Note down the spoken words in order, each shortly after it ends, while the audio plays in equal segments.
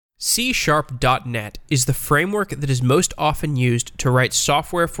C#.NET is the framework that is most often used to write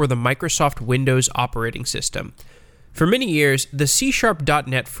software for the Microsoft Windows operating system. For many years, the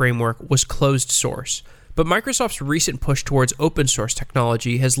C#.NET framework was closed source, but Microsoft's recent push towards open source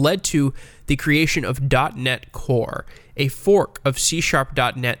technology has led to the creation of .NET Core, a fork of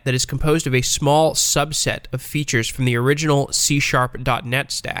C#.NET that is composed of a small subset of features from the original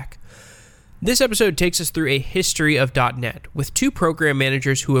C#.NET stack. This episode takes us through a history of .NET, with two program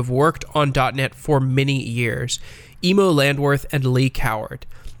managers who have worked on .NET for many years, Immo Landwerth and Lee Coward.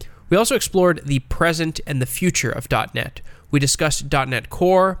 We also explored the present and the future of .NET. We discussed .NET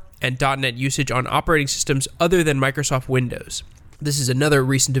Core and .NET usage on operating systems other than Microsoft Windows. This is another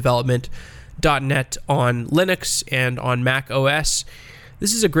recent development, .NET on Linux and on Mac OS.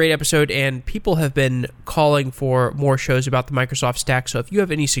 This is a great episode, and people have been calling for more shows about the Microsoft stack, so if you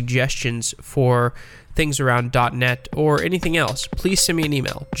have any suggestions for things around .NET or anything else, please send me an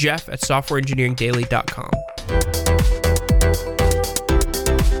email, jeff@softwareengineeringdaily.com.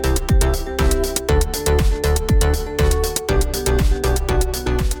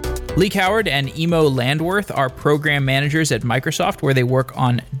 Lee Coward and Immo Landwerth are program managers at Microsoft, where they work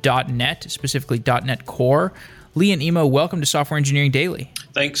on .NET, specifically .NET Core. Lee and Immo, welcome to Software Engineering Daily.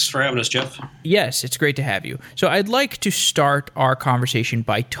 Thanks for having us, Jeff. Yes, it's great to have you. So I'd like to start our conversation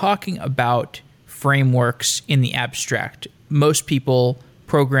by talking about frameworks in the abstract. Most people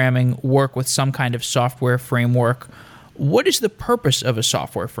programming work with some kind of software framework. What is the purpose of a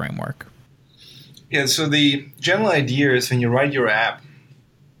software framework? Yeah, so the general idea is when you write your app,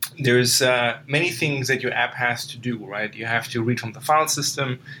 there's many things that your app has to do, right? You have to read from the file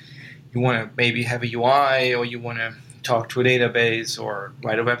system. You want to maybe have a UI, or you want to talk to a database, or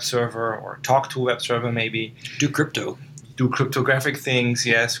write a web server, or talk to a web server maybe. Do cryptographic things,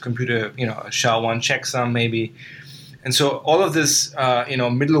 yes, computer, a SHA-1 checksum maybe. And so all of this,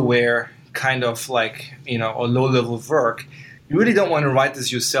 middleware kind of like, or low-level work, you really don't want to write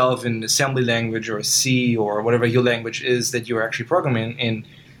this yourself in assembly language or C or whatever your language is that you're actually programming in.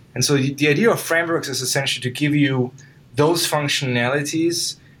 And so the idea of frameworks is essentially to give you those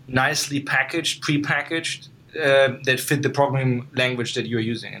functionalities nicely packaged, prepackaged, that fit the programming language that you're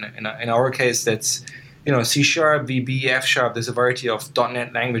using. In our case, that's C#, VB, F#. There's a variety of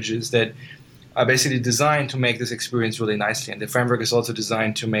 .NET languages that are basically designed to make this experience really nicely. And the framework is also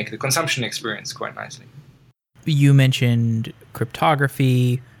designed to make the consumption experience quite nicely. You mentioned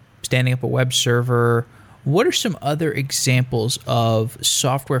cryptography, standing up a web server. What are some other examples of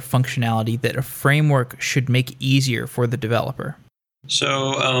software functionality that a framework should make easier for the developer?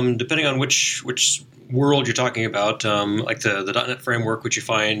 So depending on which world you're talking about, like the .NET framework, which you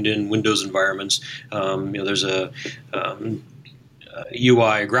find in Windows environments, there's a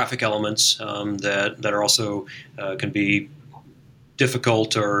UI graphic elements that are also can be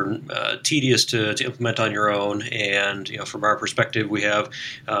difficult or tedious to implement on your own. And from our perspective, we have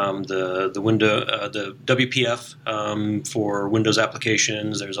the WPF for Windows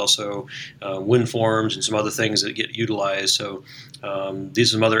applications. There's also WinForms and some other things that get utilized. So these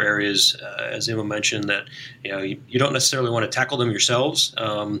are some other areas, as Immo mentioned, that you don't necessarily want to tackle them yourselves.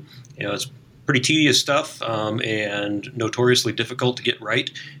 It's pretty tedious stuff and notoriously difficult to get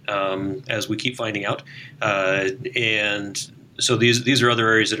right, as we keep finding out. And so these are other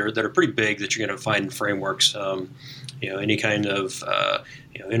areas that are pretty big that you're going to find in frameworks. Any kind of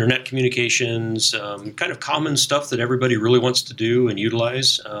internet communications, kind of common stuff that everybody really wants to do and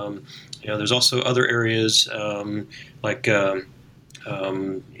utilize. There's also other areas like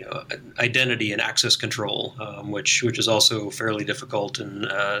identity and access control, which is also fairly difficult and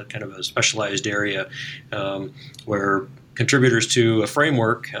kind of a specialized area where contributors to a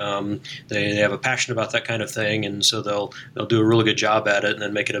framework, they have a passion about that kind of thing, and so they'll do a really good job at it and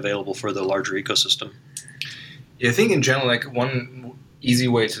then make it available for the larger ecosystem. Yeah, I think in general, like one easy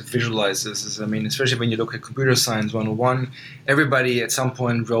way to visualize this is, especially when you look at Computer Science 101, everybody at some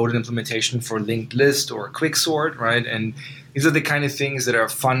point wrote an implementation for linked list or quicksort, right? And these are the kind of things that are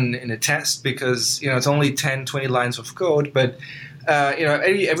fun in a test because, it's only 10, 20 lines of code, but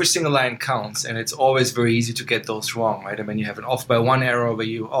every single line counts, and it's always very easy to get those wrong, right? You have an off by one error where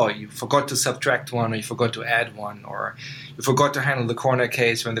you forgot to subtract one, or you forgot to add one, or you forgot to handle the corner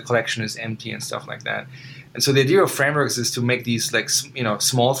case when the collection is empty and stuff like that. And so the idea of frameworks is to make these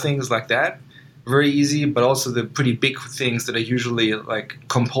small things like that very easy, but also the pretty big things that are usually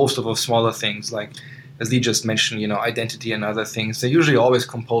composed of smaller things, like as Lee just mentioned, identity and other things. They're usually always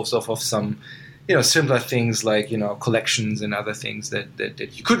composed of some simpler things like, collections and other things that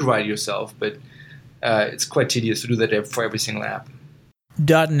you could write yourself, but it's quite tedious to do that for every single app.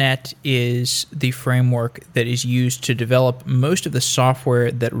 .NET is the framework that is used to develop most of the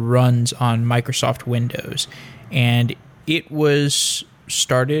software that runs on Microsoft Windows. And it was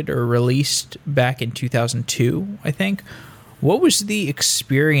started or released back in 2002, I think. What was the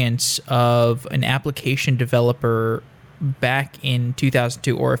experience of an application developer back in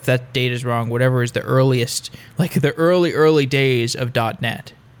 2002, or if that date is wrong, whatever is the earliest, like the early days of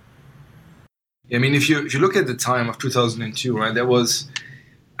 .NET? I mean, if you look at the time of 2002, right, there was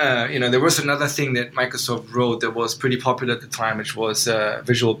another thing that Microsoft wrote that was pretty popular at the time, which was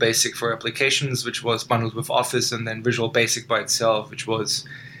Visual Basic for applications, which was bundled with Office, and then Visual Basic by itself, which was,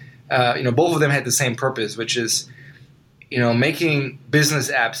 both of them had the same purpose, which is, making business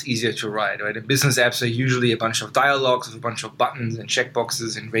apps easier to write, right? And business apps are usually a bunch of dialogues with a bunch of buttons and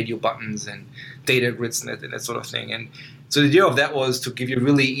checkboxes and radio buttons and data grids and that sort of thing. And so the idea of that was to give you a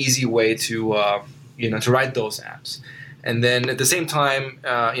really easy way to write those apps. And then at the same time,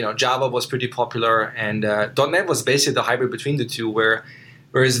 Java was pretty popular, and .NET was basically the hybrid between the two,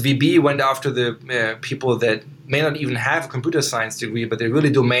 whereas VB went after the people that may not even have a computer science degree, but they're really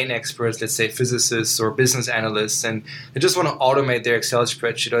domain experts, let's say physicists or business analysts, and they just want to automate their Excel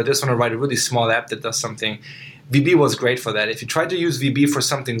spreadsheet, or they just want to write a really small app that does something. VB was great for that. If you tried to use VB for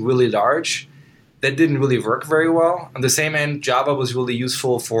something really large, that didn't really work very well. On the same end, Java was really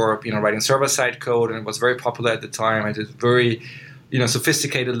useful for writing server-side code, and it was very popular at the time. It was very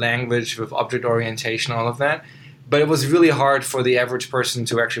sophisticated language with object orientation, all of that. But it was really hard for the average person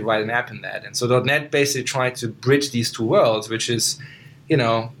to actually write an app in that. And so .NET basically tried to bridge these two worlds, which is,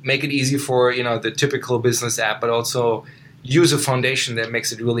 make it easy for, the typical business app, but also use a foundation that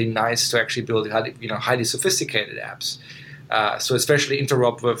makes it really nice to actually build, highly sophisticated apps. So especially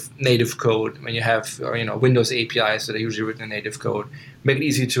interop with native code when you have, Windows APIs that are usually written in native code. Make it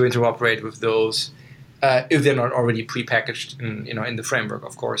easy to interoperate with those if they're not already prepackaged in the framework,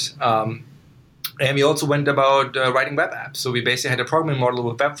 of course. And we also went about writing web apps. So we basically had a programming model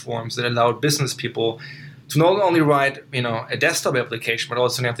with web forms that allowed business people to not only write, a desktop application, but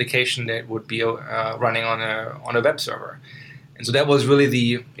also an application that would be running on a web server. And so that was really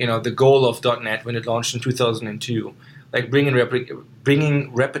the goal of .NET when it launched in 2002, like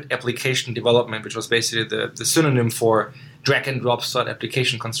bringing rapid application development, which was basically the synonym for drag and drop style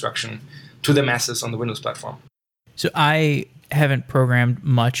application construction, to the masses on the Windows platform. So I haven't programmed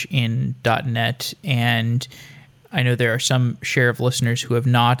much in .NET, and I know there are some share of listeners who have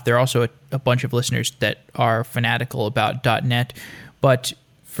not. There are also a bunch of listeners that are fanatical about .NET. But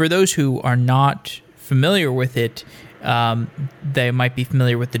for those who are not familiar with it, they might be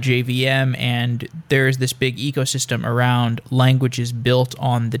familiar with the JVM, and there's this big ecosystem around languages built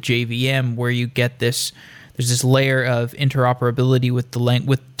on the JVM where you get this. There's this layer of interoperability with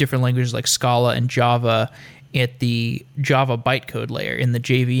with different languages like Scala and Java at the Java bytecode layer in the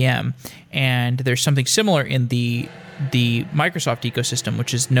JVM, and there's something similar in the Microsoft ecosystem,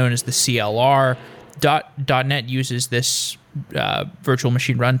 which is known as the CLR. .NET uses this virtual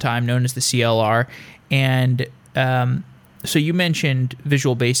machine runtime known as the CLR, and so you mentioned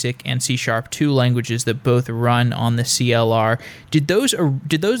Visual Basic and C#, two languages that both run on the CLR. Did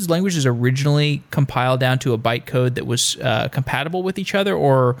those languages originally compile down to a bytecode that was compatible with each other,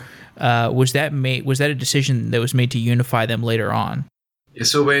 or was that a decision that was made to unify them later on? Yeah,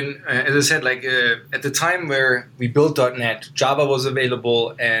 so when, as I said, at the time where we built .NET, Java was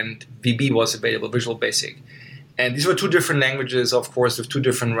available and VB was available, Visual Basic, and these were two different languages, of course, with two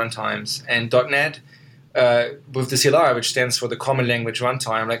different runtimes. And .NET with the CLR, which stands for the Common Language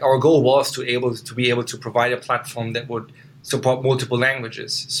Runtime, our goal was to be able to provide a platform that would support multiple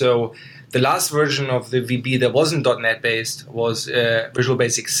languages. So the last version of the VB that wasn't .NET based was Visual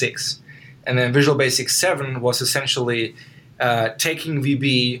Basic 6, and then Visual Basic 7 was essentially taking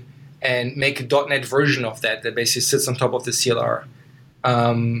VB and make a .NET version of that basically sits on top of the CLR.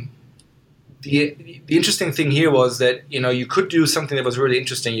 The interesting thing here was that you could do something that was really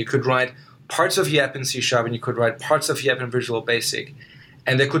interesting. You could write parts of your app in C# and you could write parts of your app in Visual Basic,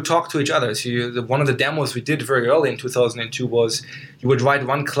 and they could talk to each other. So one of the demos we did very early in 2002 was you would write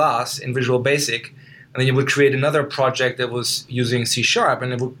one class in Visual Basic, and then you would create another project that was using C#,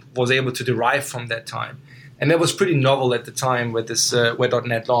 and it was able to derive from that time. And that was pretty novel at the time where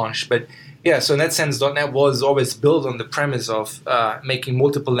 .NET launched. But yeah, so in that sense, .NET was always built on the premise of making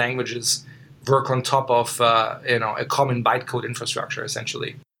multiple languages work on top of a common bytecode infrastructure,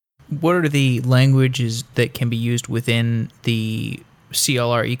 essentially. What are the languages that can be used within the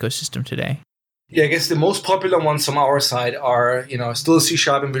CLR ecosystem today? Yeah, I guess the most popular ones from our side are, still C#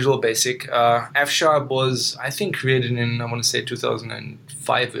 and Visual Basic. F# was, I think, created in, I want to say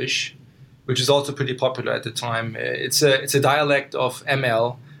 2005-ish, which is also pretty popular at the time. It's a dialect of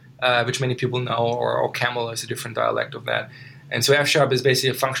ML, which many people know, or Camel is a different dialect of that. And so F# is basically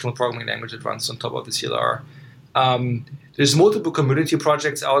a functional programming language that runs on top of the CLR. There's multiple community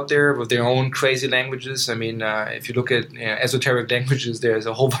projects out there with their own crazy languages. I mean, if you look at esoteric languages, there's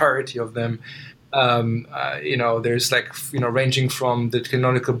a whole variety of them. There's ranging from the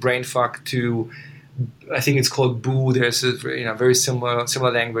canonical brainfuck to, I think it's called Boo. There's a very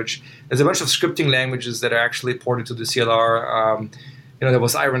similar language. There's a bunch of scripting languages that are actually ported to the CLR. There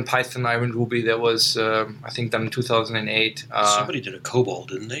was Iron Python, Iron Ruby. That was, I think, done in 2008. Somebody did a COBOL,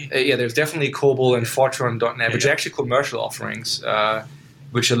 didn't they? Yeah, there's definitely COBOL and Fortran .NET, which are actually commercial offerings,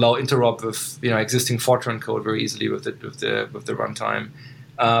 which allow interop with existing Fortran code very easily with the runtime.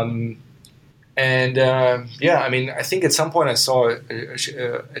 I think at some point I saw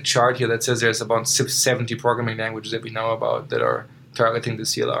a chart here that says there's about 70 programming languages that we know about that are targeting the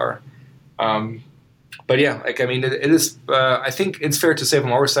CLR. But yeah, it is. I think it's fair to say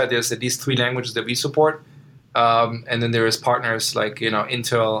from our side, there's at least 3 languages that we support, and then there is partners like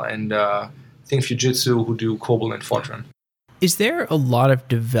Intel and I think Fujitsu who do COBOL and Fortran. Is there a lot of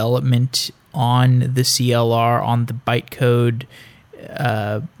development on the CLR on the bytecode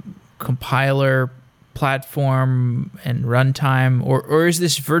compiler platform and runtime, or is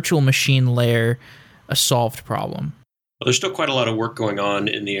this virtual machine layer a solved problem? Well, there's still quite a lot of work going on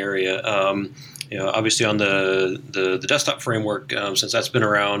in the area. Obviously on the desktop framework, since that's been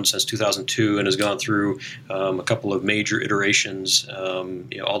around since 2002 and has gone through a couple of major iterations,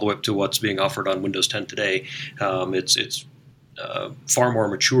 all the way up to what's being offered on Windows 10 today, it's far more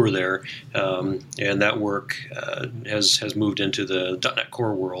mature there, and that work has moved into the .NET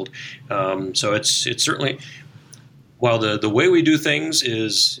Core world. So it's certainly, while the way we do things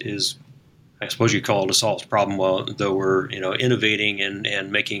is I suppose you call it a solved problem, though we're innovating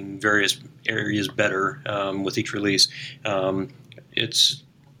and making various areas better with each release. It's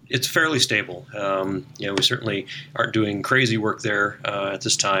fairly stable. We certainly aren't doing crazy work there at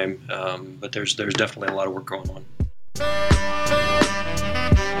this time, but there's definitely a lot of work going on.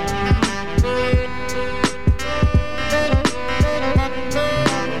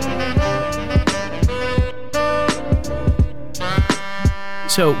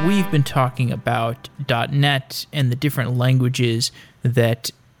 So we've been talking about .NET and the different languages that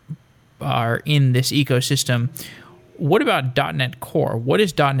are in this ecosystem. What about .NET Core? What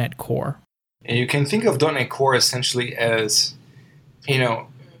is .NET Core? And you can think of .NET Core essentially as,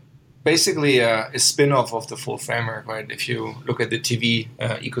 basically a spin-off of the full framework, right? If you look at the TV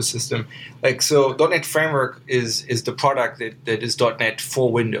ecosystem. .NET Framework is the product that is .NET for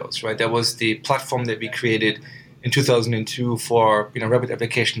Windows, right? That was the platform that we created in 2002 for rapid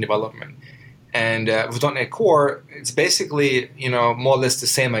application development. And with .NET Core, it's basically more or less the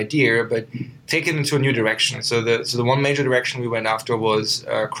same idea, but taken into a new direction. So the one major direction we went after was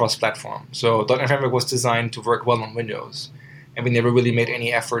cross-platform. So .NET Framework was designed to work well on Windows, and we never really made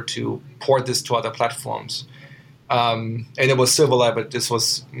any effort to port this to other platforms. And it was Silverlight, but this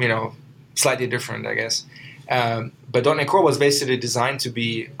was slightly different, I guess. But .NET Core was basically designed to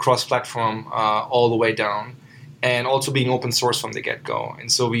be cross-platform all the way down, and also being open source from the get-go.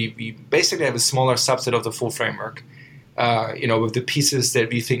 And so we basically have a smaller subset of the full framework, with the pieces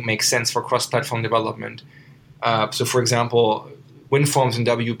that we think make sense for cross-platform development. So for example, WinForms and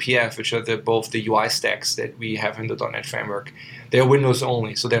WPF, which are both the UI stacks that we have in the .NET framework, they're Windows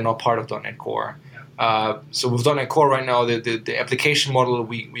only, so they're not part of .NET Core. So with .NET Core right now, the application model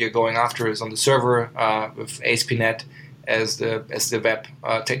we are going after is on the server with ASP.NET as the web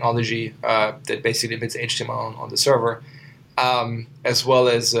technology that basically emits HTML on the server, as well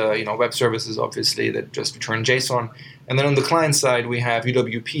as web services, obviously, that just return JSON. And then on the client side, we have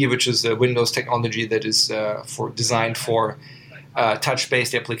UWP, which is a Windows technology that is designed for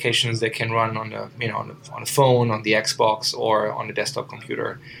touch-based applications that can run on a phone, on the Xbox, or on a desktop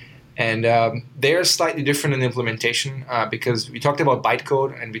computer. And they're slightly different in implementation because we talked about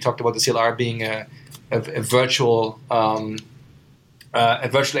bytecode and we talked about the CLR being a virtual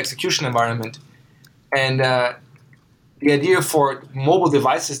execution environment. And the idea for mobile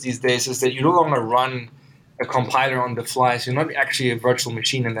devices these days is that you no longer run a compiler on the fly. So you're not actually a virtual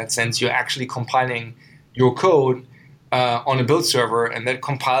machine in that sense. You're actually compiling your code on a build server, and that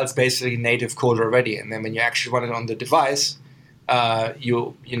compiles basically native code already. And then when you actually run it on the device,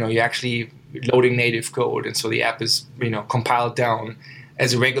 you're actually loading native code, and so the app is compiled down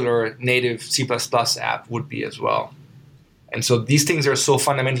as a regular native C++ app would be as well. And so these things are so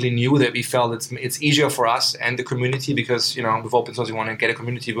fundamentally new that we felt it's easier for us and the community, because with open source we want to get a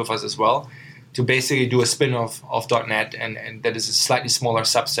community with us as well, to basically do a spin-off of .NET, and that is a slightly smaller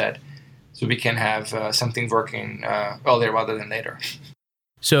subset. so we can have something working earlier rather than later.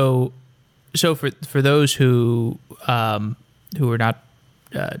 So for those who are not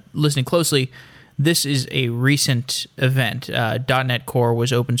listening closely, this is a recent event. .NET Core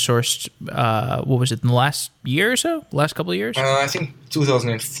was open sourced. What was it, in the last year or so? Last couple of years? I think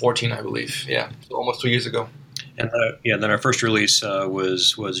 2014, I believe. Yeah, so almost 2 years ago. And then our first release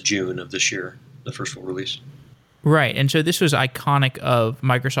was June of this year, the first full release. Right, and so this was iconic of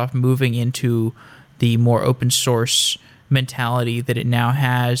Microsoft moving into the more open source mentality that it now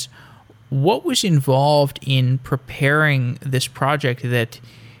has. What was involved in preparing this project that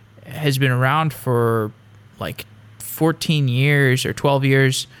has been around for like 14 years or 12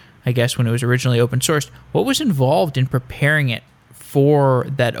 years, I guess, when it was originally open sourced? What was involved in preparing it for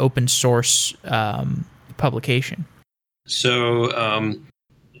that open source publication? So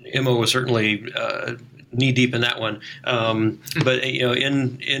Immo was certainly knee deep in that one, but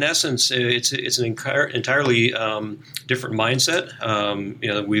in essence, it's an entirely different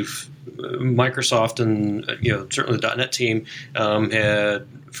mindset. We've Microsoft and certainly the .NET team had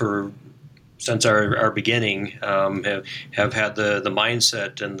since our beginning have had the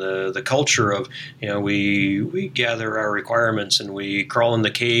mindset and the culture of we gather our requirements and we crawl in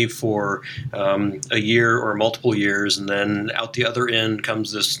the cave for a year or multiple years, and then out the other end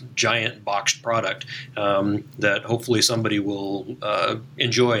comes this giant boxed product that hopefully somebody will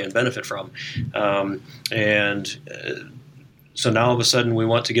enjoy and benefit from. So now all of a sudden we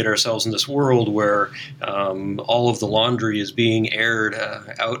want to get ourselves in this world where all of the laundry is being aired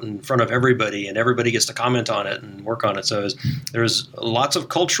out in front of everybody, and everybody gets to comment on it and work on it. So there's lots of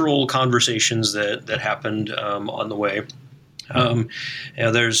cultural conversations that happened on the way.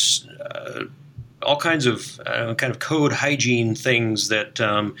 There's all kinds of kind of code hygiene things that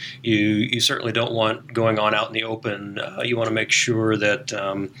you certainly don't want going on out in the open. You want to make sure that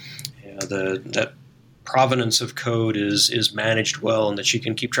that provenance of code is managed well, and that you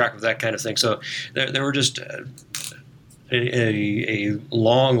can keep track of that kind of thing. So there were just a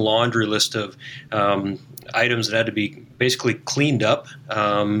long laundry list of items that had to be basically cleaned up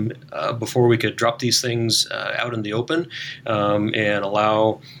before we could drop these things out in the open and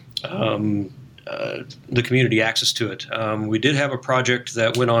allow the community access to it. We did have a project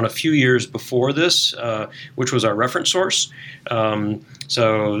that went on a few years before this, which was our reference source.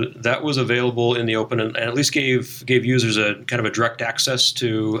 So that was available in the open, and at least gave users a kind of a direct access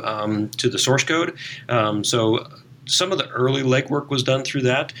to the source code. So some of the early legwork was done through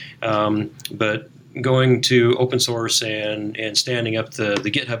that, but going to open source and standing up the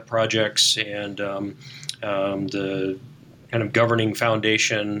GitHub projects and the kind of governing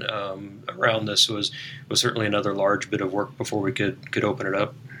foundation around this was certainly another large bit of work before we could open it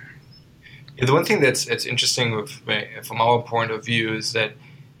up. Yeah, the one thing that's interesting from our point of view is that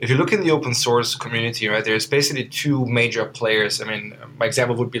if you look in the open source community, right, there's basically two major players. I mean, my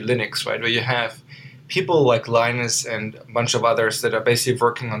example would be Linux, right, where you have people like Linus and a bunch of others that are basically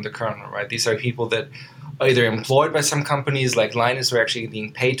working on the kernel, right? These are people that are either employed by some companies like Linus who are actually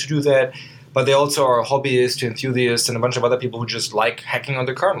being paid to do that, but they also are hobbyists, enthusiasts, and a bunch of other people who just like hacking on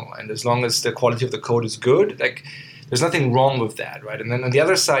the kernel. And as long as the quality of the code is good, like, there's nothing wrong with that, right? And then on the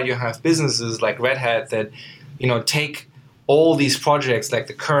other side, you have businesses like Red Hat that, take all these projects like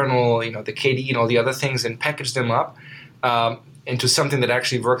the kernel, the KDE, and all the other things, and package them up into something that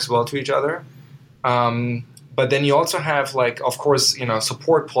actually works well to each other. But then you also have, of course,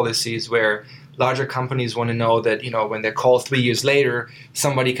 support policies where larger companies want to know that, when they call 3 years later,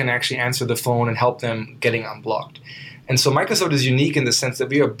 somebody can actually answer the phone and help them getting unblocked. And so Microsoft is unique in the sense that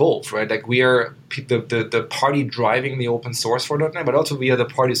we are both, right? Like, we are the party driving the open source for .NET, but also we are the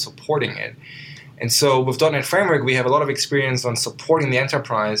party supporting it. And so with .NET Framework, we have a lot of experience on supporting the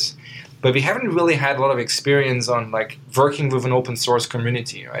enterprise, but we haven't really had a lot of experience on working with an open source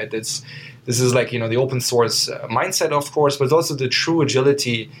community, right? This is the open source mindset, of course, but also the true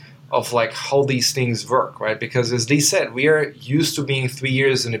agility of how these things work, right? Because as Lee said, we are used to being 3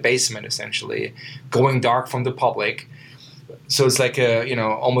 years in the basement, essentially, going dark from the public. So it's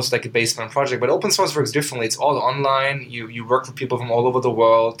almost like a basement project. But open source works differently. It's all online. You work with people from all over the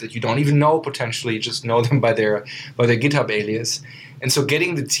world that you don't even know potentially. You just know them by their GitHub alias. And so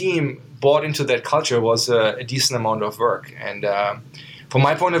getting the team bought into that culture was a decent amount of work. And from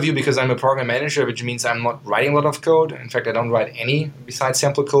my point of view, because I'm a program manager, which means I'm not writing a lot of code. In fact, I don't write any besides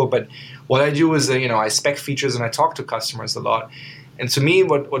sample code. But what I do is, I spec features and I talk to customers a lot. And to me,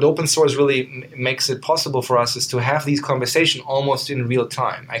 what open source really makes it possible for us is to have these conversations almost in real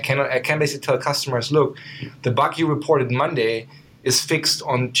time. I can basically tell customers, look, the bug you reported Monday, is fixed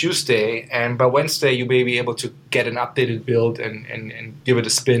on Tuesday, and by Wednesday you may be able to get an updated build and give it a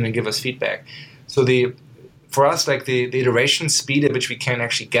spin and give us feedback. So for us, like the iteration speed at which we can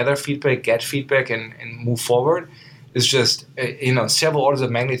actually gather feedback, get feedback, and move forward is just several orders of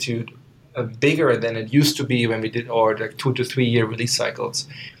magnitude bigger than it used to be when we did our like 2 to 3 year release cycles.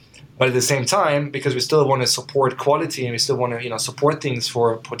 But at the same time, because we still want to support quality and we still want to support things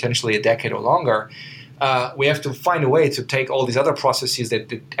for potentially a decade or longer, we have to find a way to take all these other processes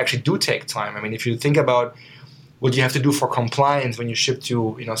that actually do take time. I mean, if you think about what you have to do for compliance when you ship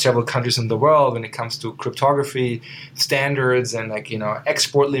to several countries in the world, when it comes to cryptography standards and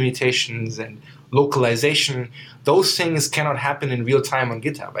export limitations and localization, those things cannot happen in real time on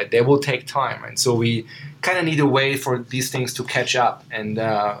GitHub. Right? They will take time, and so we kind of need a way for these things to catch up. And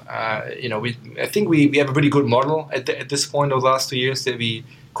I think we have a pretty good model at this point over the last 2 years that we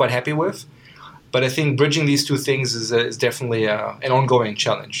quite happy with. But I think bridging these two things is definitely an ongoing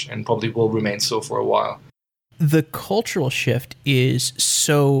challenge and probably will remain so for a while. The cultural shift is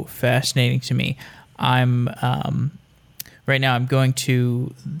so fascinating to me. I'm right now I'm going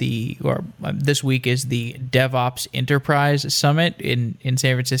to this week is the DevOps Enterprise Summit in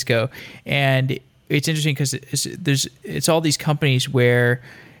San Francisco, and it's interesting because it's all these companies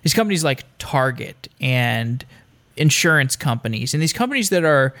it's companies like Target and insurance companies, and these companies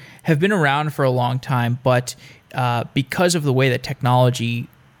that have been around for a long time, but because of the way that technology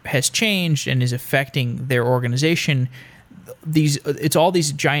has changed and is affecting their organization, it's all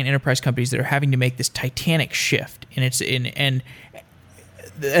these giant enterprise companies that are having to make this titanic shift, and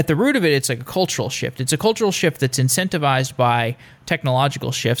at the root of it, it's like a cultural shift. It's a cultural shift that's incentivized by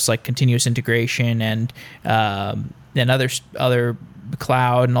technological shifts like continuous integration and other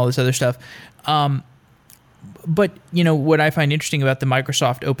cloud and all this other stuff. But what I find interesting about the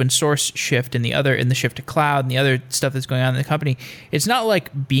Microsoft open source shift and the shift to cloud and the other stuff that's going on in the company, it's not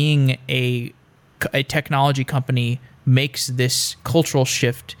like being a technology company makes this cultural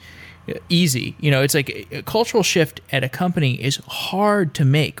shift easy. It's like a cultural shift at a company is hard to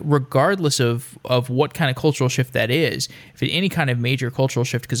make, regardless of what kind of cultural shift that is. If it's any kind of major cultural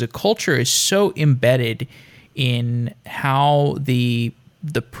shift, because a culture is so embedded in how the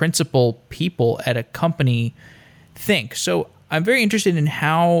principal people at a company think. So I'm very interested in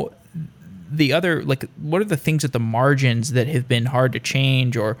how what are the things at the margins that have been hard to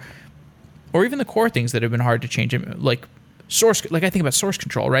change, or even the core things that have been hard to change, like I think about source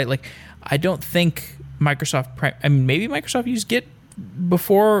control, right? Like, I don't think maybe Microsoft used Git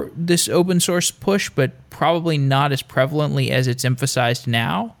before this open source push, but probably not as prevalently as it's emphasized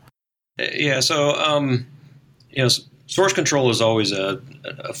now. Yeah. So, source control is always a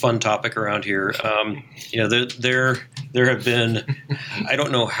fun topic around here. There have been, I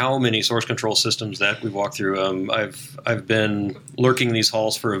don't know how many source control systems that we've walked through. I've been lurking these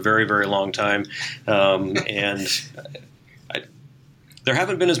halls for a very, very long time, and there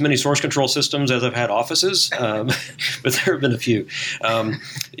haven't been as many source control systems as I've had offices, but there have been a few.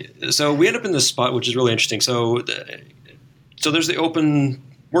 So we end up in this spot, which is really interesting. So there's the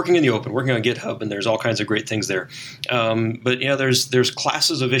working on GitHub, and there's all kinds of great things there. But there's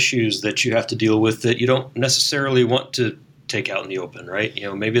classes of issues that you have to deal with that you don't necessarily want to take out in the open, right?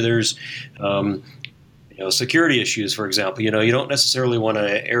 Maybe there's security issues, for example. You don't necessarily want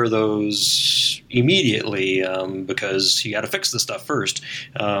to air those immediately because you got to fix the stuff first.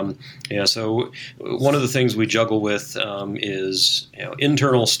 So one of the things we juggle with is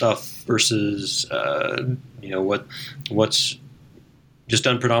internal stuff versus what's just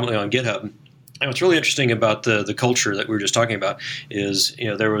done predominantly on GitHub. And what's really interesting about the culture that we were just talking about is,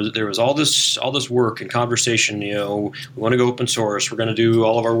 there was all this work and conversation. We want to go open source. We're going to do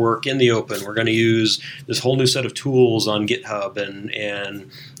all of our work in the open. We're going to use this whole new set of tools on GitHub and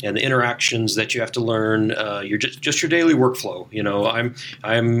the interactions that you have to learn. You're just your daily workflow.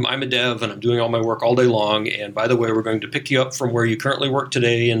 I'm a dev and I'm doing all my work all day long. And by the way, we're going to pick you up from where you currently work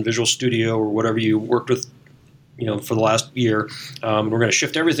today in Visual Studio or whatever you worked with for the last year. We're going to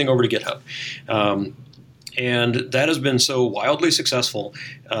shift everything over to GitHub. And that has been so wildly successful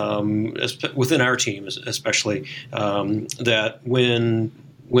within our team, especially, that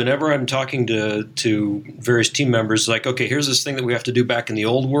whenever I'm talking to various team members, like, okay, here's this thing that we have to do back in the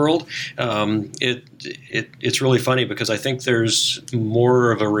old world. It's really funny because I think there's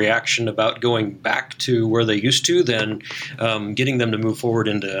more of a reaction about going back to where they used to than getting them to move forward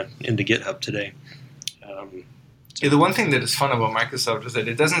into GitHub today. Yeah, the one thing that is fun about Microsoft is that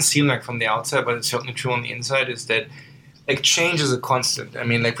it doesn't seem like from the outside, but it's certainly true on the inside, is that change is a constant. I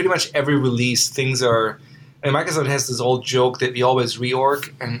mean, pretty much every release, things are And Microsoft has this old joke that we always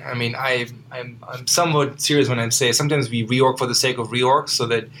reorg, and I mean, I'm somewhat serious when I say sometimes we reorg for the sake of reorg, so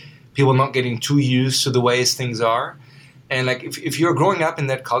that people are not getting too used to the ways things are. And like, if you're growing up in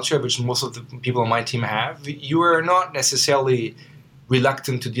that culture, which most of the people on my team have, you are not necessarily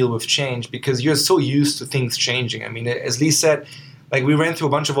reluctant to deal with change because you're so used to things changing. I mean, as Lee said, like we ran through a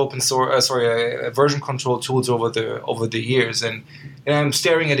bunch of version control tools over the years, and I'm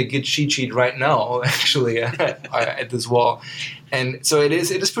staring at a Git cheat sheet right now, actually, at this wall, and so it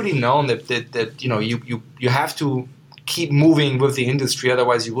is pretty known that you know you have to keep moving with the industry,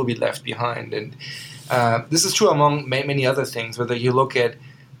 otherwise you will be left behind. And this is true among many other things. Whether you look at,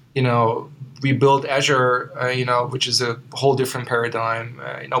 you know, we built Azure, you know, which is a whole different paradigm.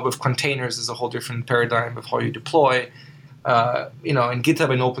 You know, with containers is a whole different paradigm of how you deploy. You know, and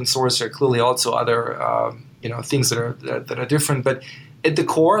GitHub and open source are clearly also other you know, things that are different. But at the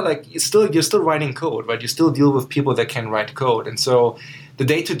core, like you're still writing code, right? You still deal with people that can write code, and so the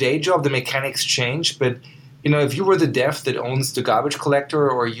day-to-day job, the mechanics change. But you know, if you were the dev that owns the garbage collector,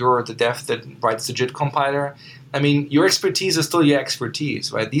 or you're the dev that writes the JIT compiler, I mean, your expertise is still your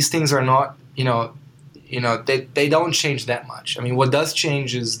expertise, right? These things are not, you know, they don't change that much. I mean, what does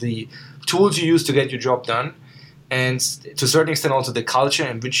change is the tools you use to get your job done, and to a certain extent also the culture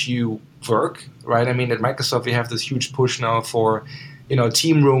in which you work, right? I mean, at Microsoft we have this huge push now for, you know,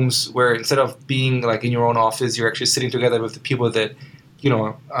 team rooms where instead of being like in your own office, you're actually sitting together with the people that, you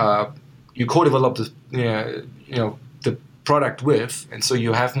know, you co-develop the, you know, the product with, and so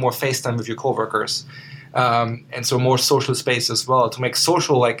you have more face time with your coworkers, and so more social space as well. To make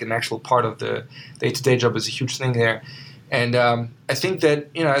social like an actual part of the day-to-day job is a huge thing there. And I think that,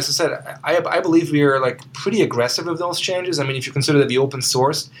 you know, as I said, I believe we are like pretty aggressive with those changes. I mean, if you consider that we open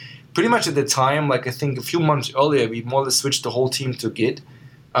sourced, pretty much at the time, like I think a few months earlier, we more or less switched the whole team to Git.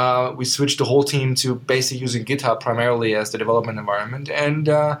 We switched the whole team to basically using GitHub primarily as the development environment. And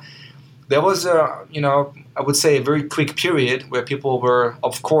there was a, you know, I would say a very quick period where people were,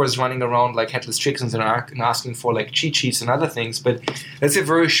 of course, running around like headless chickens and asking for like cheat sheets and other things. But that's a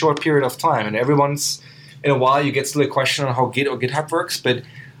very short period of time. And every once in a while, you get still a question on how Git or GitHub works. But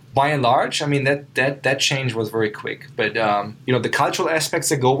by and large, I mean, that change was very quick. But, you know, the cultural aspects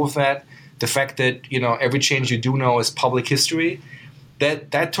that go with that, the fact that, you know, every change you do know is public history,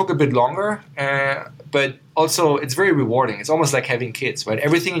 that took a bit longer. But also, it's very rewarding. It's almost like having kids, right?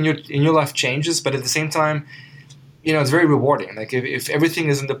 Everything in your life changes, but at the same time, you know, it's very rewarding. Like if everything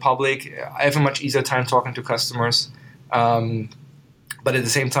is in the public, I have a much easier time talking to customers. But at the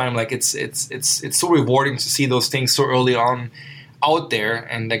same time, like it's so rewarding to see those things so early on out there,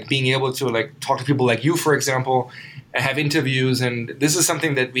 and like being able to like talk to people like you, for example, and have interviews. And this is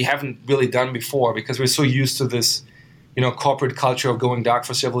something that we haven't really done before because we're so used to this, you know, corporate culture of going dark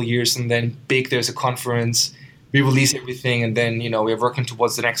for several years, and then big, there's a conference, we release everything, and then, you know, we're working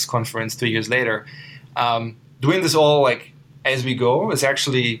towards the next conference 2 years later. Doing this all like as we go is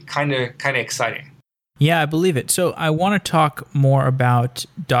actually kind of exciting. Yeah, I believe it. So I want to talk more about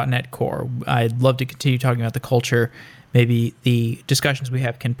 .NET Core. I'd love to continue talking about the culture. Maybe the discussions we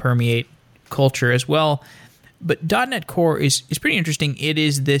have can permeate culture as well. But .NET Core is pretty interesting. It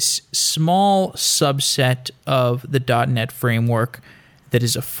is this small subset of the .NET framework that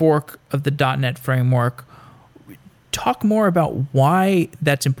is a fork of the .NET framework. Talk more about why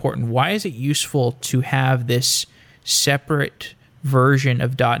that's important. Why is it useful to have this separate version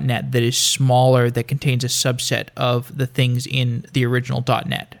of .NET that is smaller, that contains a subset of the things in the original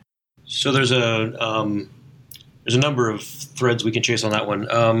 .NET? So there's a number of threads we can chase on that one.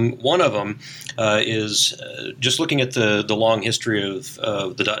 One of them is just looking at the long history of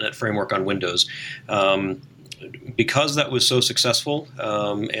the .NET framework on Windows. Because that was so successful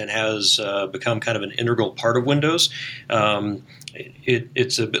and has become kind of an integral part of Windows,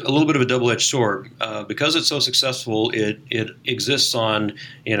 it's a little bit of a double-edged sword. Because it's so successful, it exists on,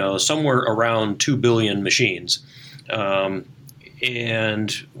 you know, somewhere around 2 billion machines,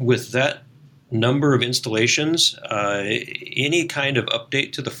 and with that number of installations, any kind of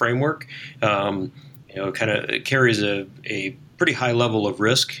update to the framework, you know, kind of carries a pretty high level of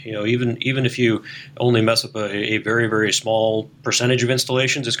risk. You know, even if you only mess up a very, very small percentage of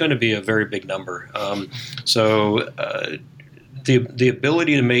installations, it's going to be a very big number. So the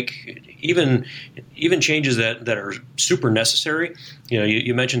ability to make even changes that are super necessary. You know,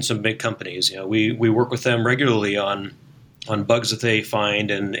 you mentioned some big companies. You know, we work with them regularly on bugs that they find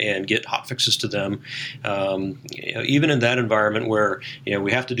and get hotfixes to them. You know, even in that environment where, you know,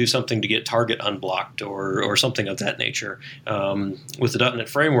 we have to do something to get target unblocked or something of that nature. With the .NET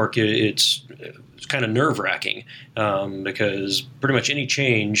framework, it's kind of nerve-wracking because pretty much any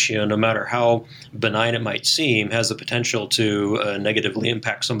change, no matter how benign it might seem, has the potential to negatively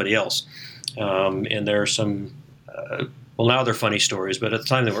impact somebody else. And there are some, well, now they're funny stories, but at the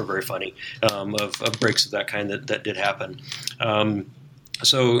time they weren't very funny, of breaks of that kind that did happen.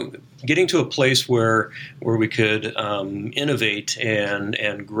 So getting to a place where we could innovate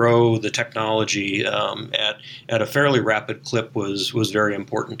and grow the technology at a fairly rapid clip was very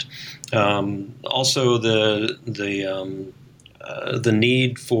important. Also, the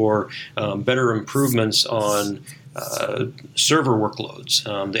need for better improvements on server workloads,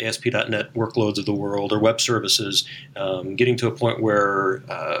 the ASP.NET workloads of the world, or web services, getting to a point where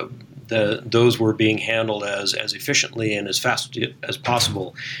those were being handled as efficiently and as fast as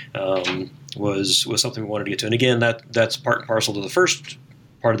possible was something we wanted to get to. And again, that's part and parcel to the first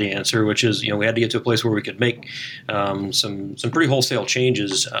part of the answer, which is we had to get to a place where we could make some pretty wholesale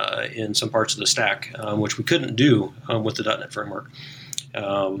changes in some parts of the stack, which we couldn't do with the .NET framework.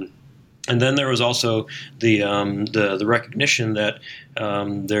 And then there was also the recognition that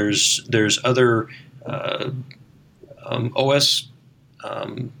there's other OS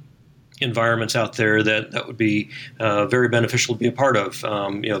environments out there that would be very beneficial to be a part of,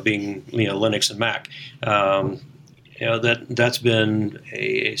 being Linux and Mac. That's been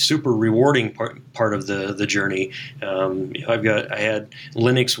a super rewarding part of the journey. I had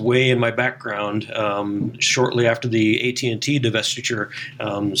Linux way in my background shortly after the AT&T divestiture,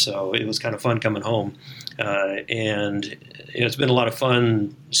 so it was kind of fun coming home. And it's been a lot of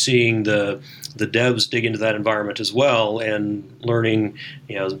fun seeing the devs dig into that environment as well, and learning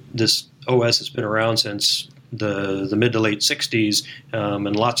this OS has been around since the mid to late 60s,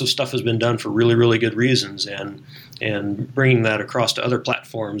 and lots of stuff has been done for really, really good reasons, and bringing that across to other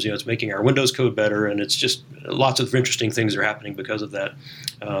platforms, it's making our Windows code better, and it's just lots of interesting things are happening because of that.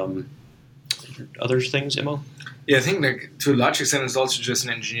 Other things, Immo? Yeah, I think to a large extent it's also just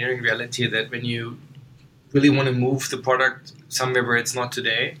an engineering reality that when you really want to move the product somewhere where it's not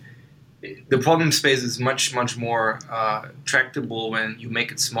today, the problem space is much, much more tractable when you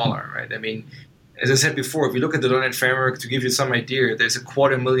make it smaller, right? I mean, as I said before, if you look at the .NET framework, to give you some idea, there's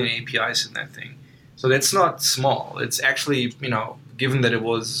 250,000 APIs in that thing. So that's not small. It's actually, given that it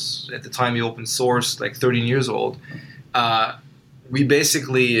was, at the time, the open source, like 13 years old, we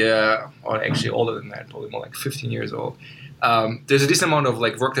basically, or actually older than that, probably more like 15 years old, there's a decent amount of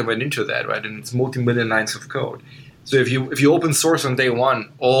work that went into that, right? And it's multi-million lines of code. So if you open source on day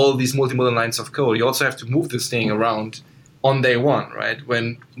one, all these multi-million lines of code, you also have to move this thing around on day one, right?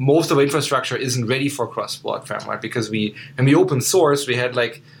 When most of our infrastructure isn't ready for cross-platform, right? Because when we open source, we had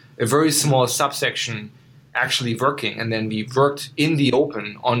a very small subsection actually working, and then we worked in the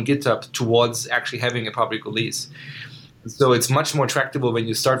open on GitHub towards actually having a public release. So it's much more tractable when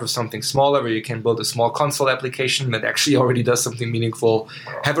you start with something smaller, where you can build a small console application that actually already does something meaningful,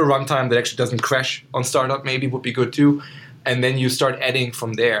 have a runtime that actually doesn't crash on startup, maybe would be good too, and then you start adding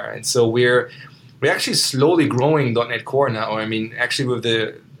from there. And so we're actually slowly growing .NET Core now. I mean, actually with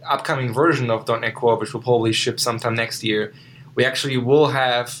the upcoming version of .NET Core, which will probably ship sometime next year, we actually will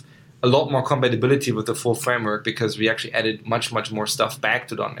have a lot more compatibility with the full framework because we actually added much, much more stuff back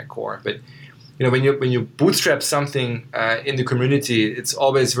to .NET Core. But when you bootstrap something in the community, it's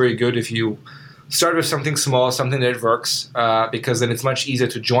always very good if you start with something small, something that works, because then it's much easier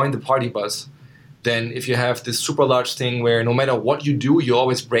to join the party bus than if you have this super large thing where no matter what you do, you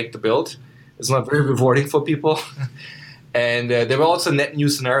always break the build. It's not very rewarding for people. And there were also net new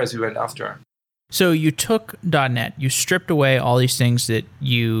scenarios we went after. So you took .NET, you stripped away all these things that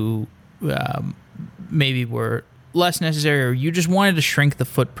you maybe were less necessary, or you just wanted to shrink the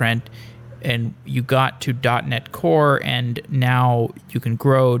footprint, and you got to .NET Core, and now you can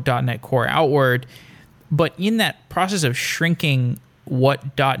grow .NET Core outward. But in that process of shrinking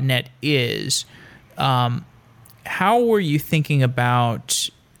what .NET is, how were you thinking about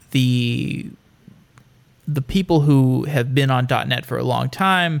the people who have been on .NET for a long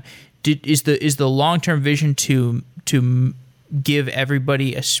time? Is the long-term vision to give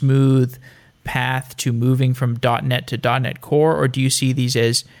everybody a smooth path to moving from .NET to .NET Core, or do you see these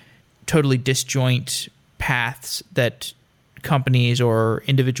as totally disjoint paths that companies or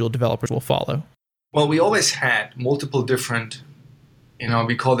individual developers will follow? Well, we always had multiple different,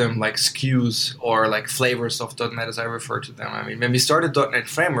 we call them SKUs or flavors of .NET as I refer to them. I mean, when we started .NET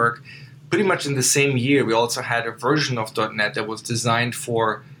Framework, pretty much in the same year, we also had a version of .NET that was designed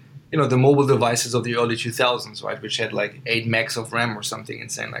for the mobile devices of the early 2000s, right, which had 8 megs of RAM or something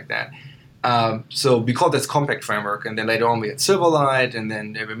insane like that. So we called this Compact Framework, and then later on we had Silverlight, and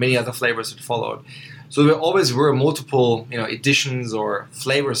then there were many other flavors that followed. So there always were multiple editions or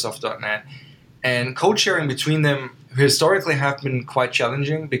flavors of .NET. And code sharing between them historically have been quite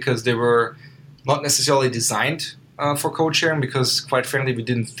challenging because they were not necessarily designed for code sharing, because quite frankly we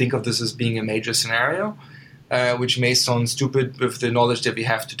didn't think of this as being a major scenario, which may sound stupid with the knowledge that we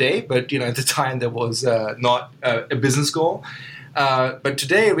have today, but at the time that was not a business goal. But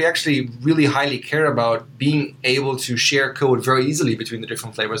today we actually really highly care about being able to share code very easily between the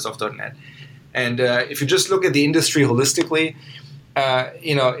different flavors of .NET. And if you just look at the industry holistically,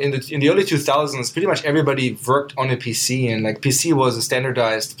 in the early 2000s, pretty much everybody worked on a PC, and like PC was a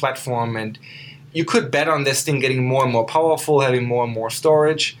standardized platform, and you could bet on this thing getting more and more powerful, having more and more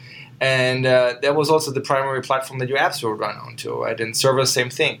storage, and that was also the primary platform that your apps would run onto, right? And servers, same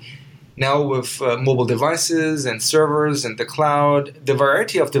thing. Now with mobile devices and servers and the cloud, the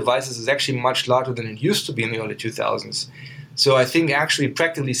variety of devices is actually much larger than it used to be in the early 2000s. So I think actually,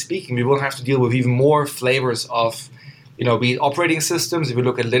 practically speaking, we will have to deal with even more flavors of be it operating systems, if you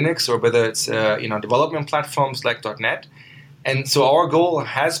look at Linux, or whether it's development platforms like .NET. And so our goal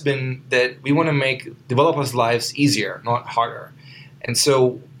has been that we want to make developers' lives easier, not harder. And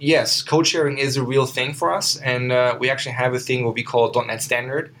so, yes, code sharing is a real thing for us, and we actually have a thing what we call .NET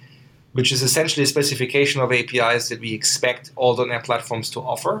Standard, which is essentially a specification of APIs that we expect all .NET platforms to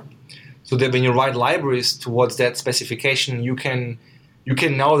offer, so that when you write libraries towards that specification, you can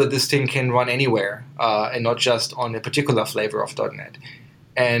know that this thing can run anywhere and not just on a particular flavor of .NET.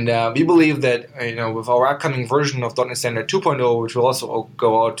 And we believe that with our upcoming version of .NET Standard 2.0, which will also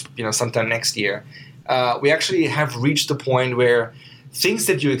go out sometime next year, we actually have reached the point where things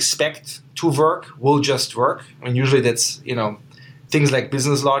that you expect to work will just work. I mean, usually that's things like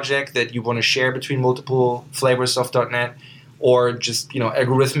business logic that you want to share between multiple flavors of .NET, or just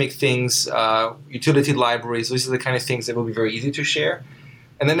algorithmic things, utility libraries. These are the kind of things that will be very easy to share.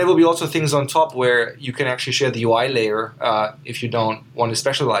 And then there will be also things on top where you can actually share the UI layer if you don't want to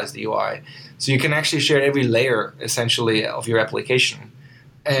specialize the UI. So you can actually share every layer essentially of your application.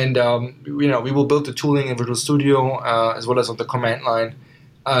 And we will build the tooling in Visual Studio as well as on the command line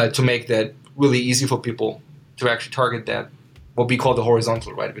to make that really easy for people to actually target that, what we call the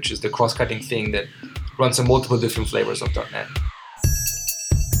horizontal, right, which is the cross-cutting thing that runs on multiple different flavors of .NET.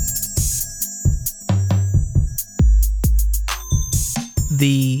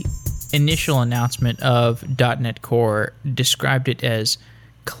 The initial announcement of .NET Core described it as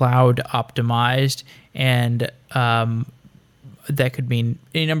cloud optimized, and that could mean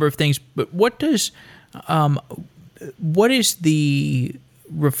any number of things. But what is the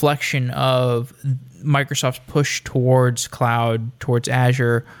reflection of Microsoft's push towards cloud, towards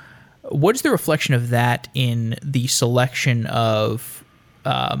Azure? What is the reflection of that in the selection of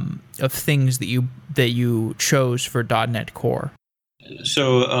things that you chose for .NET Core?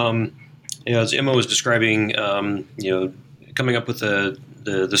 So, as Immo was describing, coming up with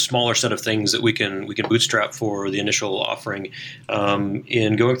the smaller set of things that we can bootstrap for the initial offering.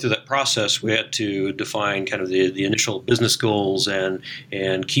 In going through that process, we had to define kind of the initial business goals and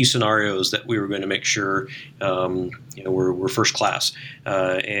key scenarios that we were going to make sure were first class.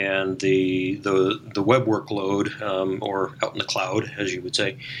 And the web workload, or out in the cloud, as you would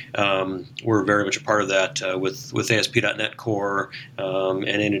say, we're very much a part of that with ASP.NET Core and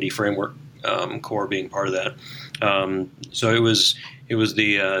Entity Framework Core being part of that. So it was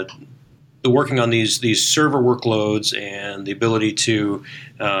the working on these server workloads and the ability to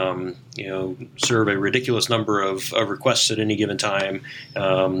serve a ridiculous number of requests at any given time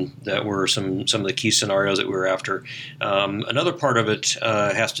that were some of the key scenarios that we were after. Another part of it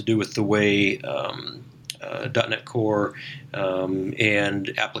has to do with the way .NET Core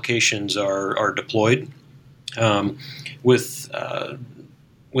and applications are deployed.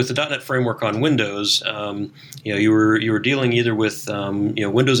 With the .NET framework on Windows, you were dealing either with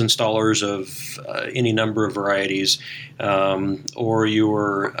Windows installers of any number of varieties, or you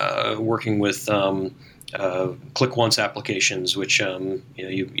were working with click once applications, which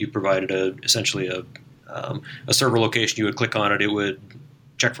you provided essentially a server location. You would click on it, it would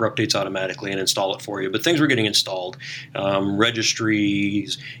check for updates automatically and install it for you. But things were getting installed.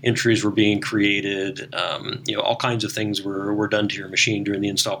 Registries, entries were being created. All kinds of things were done to your machine during the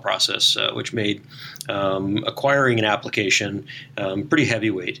install process, which made acquiring an application pretty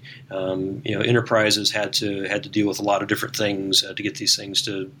heavyweight. Enterprises had to deal with a lot of different things to get these things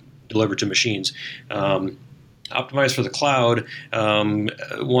to deliver to machines. Optimized for the cloud,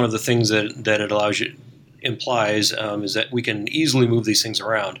 one of the things that it allows you implies is that we can easily move these things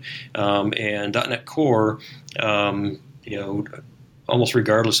around. And .NET Core, almost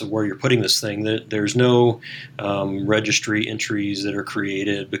regardless of where you're putting this thing, that there's no registry entries that are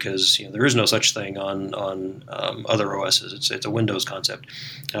created because there is no such thing on other OSs. It's a Windows concept,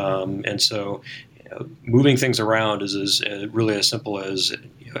 and so moving things around is really as simple as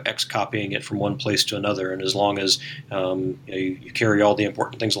X copying it from one place to another, and as long as you carry all the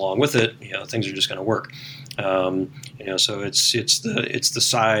important things along with it, things are just going to work. So it's the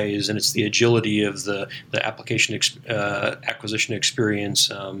size and it's the agility of the application acquisition experience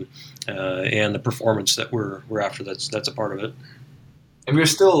and the performance that we're after. That's a part of it. And we're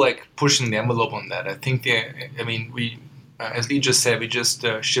still like pushing the envelope on that. I think we, as Lee just said, we just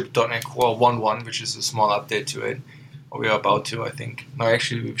shipped .NET Core 1.1, which is a small update to it. Or we are about to, I think. No,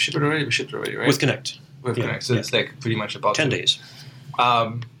 actually, we shipped it already. We shipped it already, right? With Connect. Connect. So it's like pretty much about 10 days.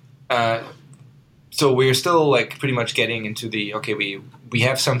 So we're still like pretty much getting into the we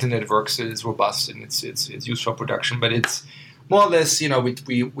have something that works, it's robust, and it's used for production, but it's more or less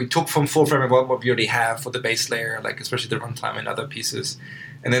we took from full frame what we already have for the base layer, like especially the runtime and other pieces,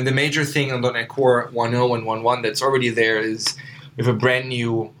 and then the major thing on .NET Core 1.0 and 1.1 that's already there is we have a brand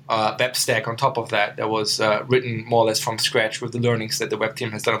new web stack on top of that was written more or less from scratch with the learnings that the web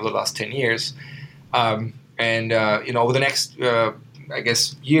team has done over the last 10 years, over the next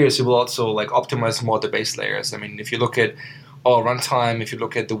years, it will also like optimize more the base layers. I mean, if you look at our runtime, if you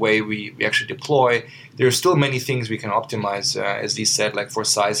look at the way we actually deploy, there are still many things we can optimize, as Lee said, like for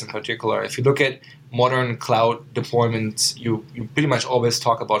size in particular. If you look at modern cloud deployments, you pretty much always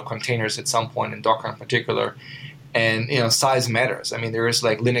talk about containers at some point, and Docker in particular. And, size matters. I mean, there is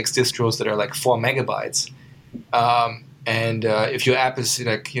like Linux distros that are like 4 megabytes. If your app is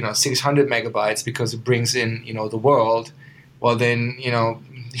like, 600 megabytes because it brings in, the world, well, then,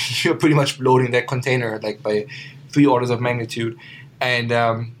 you're pretty much loading that container like by 3 orders of magnitude. And,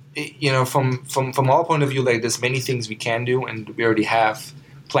 from our point of view, like there's many things we can do, and we already have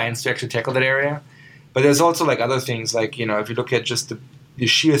plans to actually tackle that area. But there's also like other things, like, if you look at just the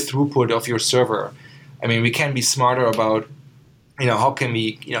sheer throughput of your server, I mean, we can be smarter about, how can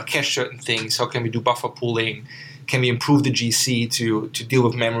we, cache certain things? How can we do buffer pooling? Can we improve the GC to deal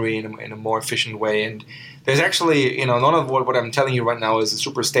with memory in a more efficient way? And there's actually, none of what I'm telling you right now is a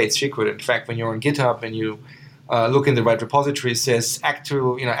super state secret. In fact, when you're on GitHub and you look in the right repository, it says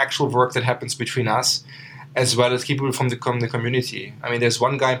actual work that happens between us, as well as people from the community. I mean, there's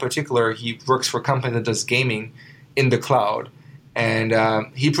one guy in particular, he works for a company that does gaming in the cloud. And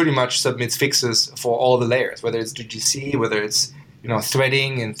he pretty much submits fixes for all the layers, whether it's GGC, whether it's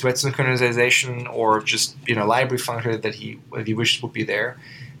threading and thread synchronization, or just library function that he wishes would be there.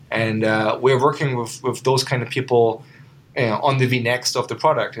 And we're working with those kind of people on the vNext of the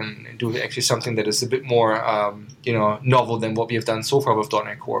product, and do actually something that is a bit more novel than what we have done so far with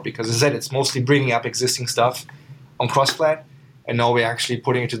 .NET Core. Because as I said, it's mostly bringing up existing stuff on cross-plat, and now we're actually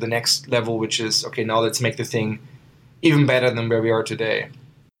putting it to the next level, which is now let's make the thing even better than where we are today.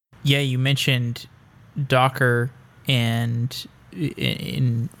 Yeah, you mentioned Docker, and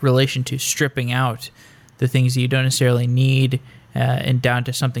in relation to stripping out the things that you don't necessarily need and down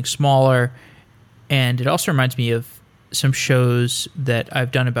to something smaller. And it also reminds me of some shows that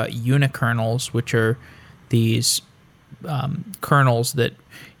I've done about unikernels, which are these kernels that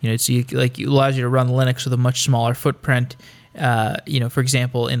it allows you to run Linux with a much smaller footprint. For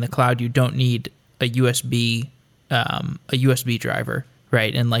example, in the cloud, you don't need a USB driver,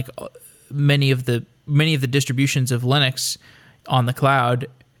 right? And like many of the distributions of Linux on the cloud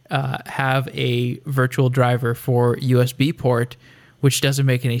have a virtual driver for USB port, which doesn't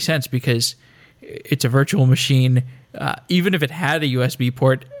make any sense because it's a virtual machine. Even if it had a USB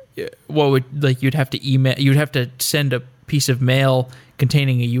port, you'd have to send a piece of mail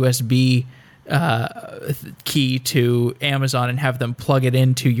containing a USB key to Amazon and have them plug it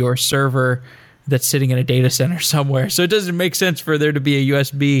into your server that's sitting in a data center somewhere. So it doesn't make sense for there to be a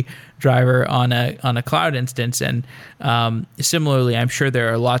USB driver on a cloud instance. And similarly, I'm sure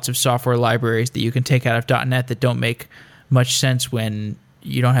there are lots of software libraries that you can take out of .NET that don't make much sense when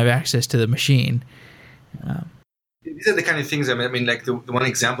you don't have access to the machine. These are the kind of things, I mean, like the one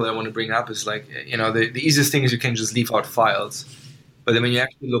example I want to bring up is like, the easiest thing is you can just leave out files. But then when you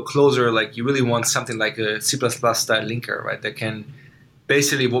actually look closer, like you really want something like a C++ style linker, right? That can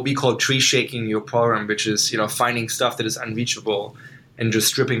basically what we call tree shaking your program, which is, finding stuff that is unreachable and just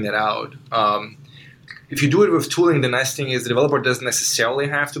stripping that out. If you do it with tooling, the nice thing is the developer doesn't necessarily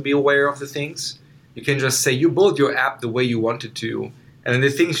have to be aware of the things. You can just say you build your app the way you want it to, and then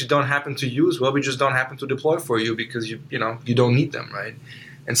the things you don't happen to use, well, we just don't happen to deploy for you because you don't need them, right?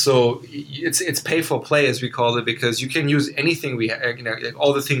 And so it's pay for play, as we call it, because you can use anything we have,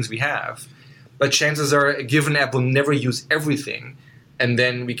 all the things we have, but chances are a given app will never use everything. and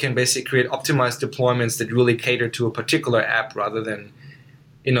then we can basically create optimized deployments that really cater to a particular app rather than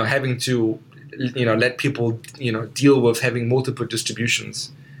having to let people deal with having multiple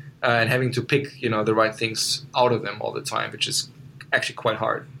distributions and having to pick the right things out of them all the time, which is actually quite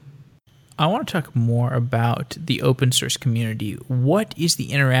hard. I want to talk more about the open source community. What is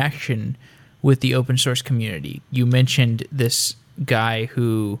the interaction with the open source community? You mentioned this guy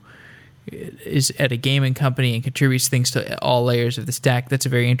who is at a gaming company and contributes things to all layers of the stack. That's a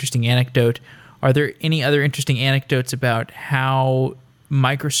very interesting anecdote. Are there any other interesting anecdotes about how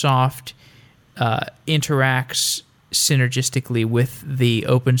Microsoft interacts synergistically with the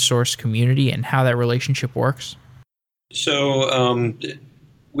open source community and how that relationship works? So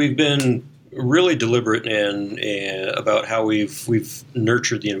we've been really deliberate and about how we've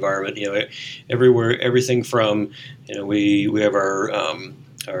nurtured the environment. Everywhere, everything from we have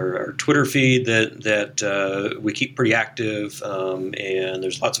our Twitter feed that we keep pretty active, and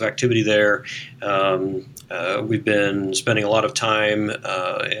there's lots of activity there. We've been spending a lot of time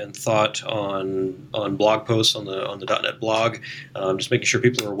and thought on blog posts on the .NET blog, just making sure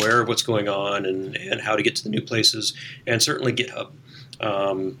people are aware of what's going on and how to get to the new places, and certainly GitHub,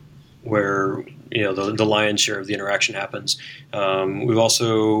 where the lion's share of the interaction happens. We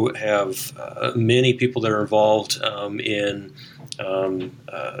also have many people that are involved in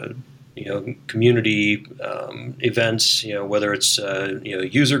community events, whether it's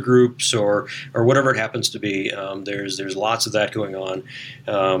user groups or whatever it happens to be. There's lots of that going on.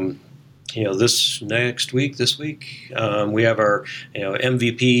 This week, we have our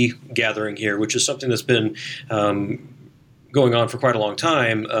MVP gathering here, which is something that's been going on for quite a long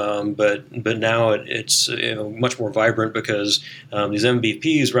time, but now it's much more vibrant because these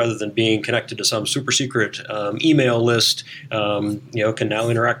MVPs, rather than being connected to some super secret email list, can now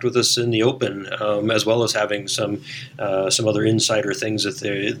interact with us in the open, as well as having some other insider things that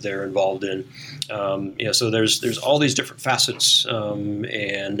they're involved in. So there's all these different facets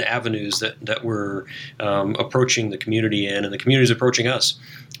and avenues that we're approaching the community in, and the community is approaching us.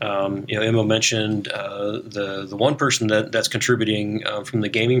 Immo mentioned the one person that's contributing from the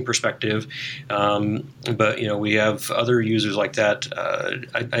gaming perspective, but we have other users like that.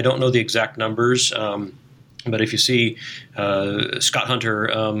 I don't know the exact numbers, but if you see, Scott Hunter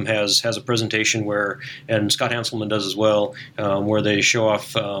has a presentation and Scott Hanselman does as well, where they show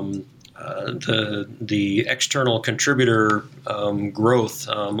off the external contributor growth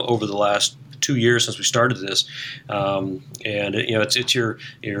over the last 2 years since we started this, and it's your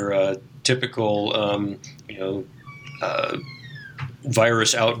typical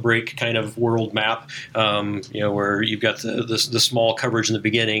virus outbreak kind of world map, where you've got the small coverage in the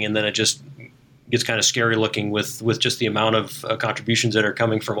beginning, and then it just gets kind of scary looking with just the amount of contributions that are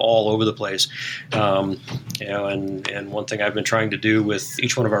coming from all over the place. And one thing I've been trying to do with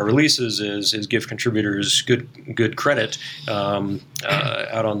each one of our releases is give contributors good credit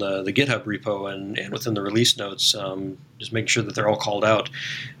out on the GitHub repo and within the release notes, just making sure that they're all called out.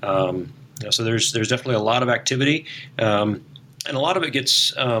 So there's definitely a lot of activity. And a lot of it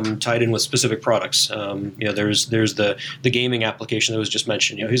gets tied in with specific products. There's the gaming application that was just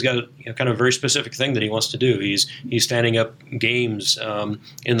mentioned. He's got kind of a very specific thing that he wants to do. He's standing up games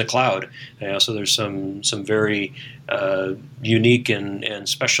in the cloud. So there's some very unique and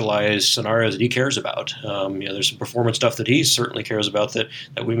specialized scenarios that he cares about. There's some performance stuff that he certainly cares about that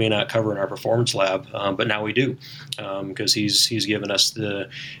we may not cover in our performance lab, but now we do, because he's given us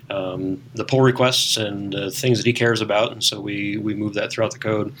the pull requests and the things that he cares about, and so we move that throughout the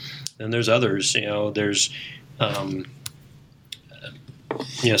code. And there's others. There's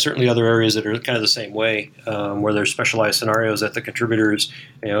certainly other areas that are kind of the same way, where there's specialized scenarios that the contributors,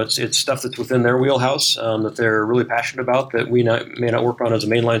 it's stuff that's within their wheelhouse, that they're really passionate about, that we may not work on as a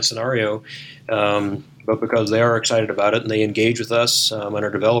mainline scenario, but because they are excited about it and they engage with us, and our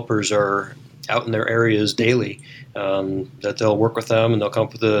developers are out in their areas daily, that they'll work with them and they'll come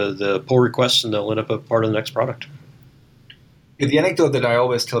up with the pull requests and they'll end up a part of the next product. The anecdote that I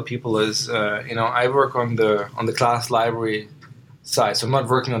always tell people is, I work on the class library side, so I'm not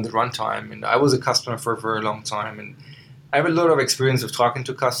working on the runtime, and I was a customer for a very long time, and I have a lot of experience of talking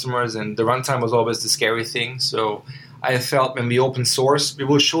to customers, and the runtime was always the scary thing. So I felt when we open source, we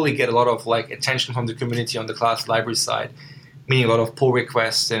will surely get a lot of attention from the community on the class library side, meaning a lot of pull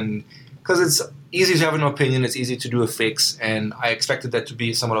requests, and because it's easy to have an opinion, it's easy to do a fix, and I expected that to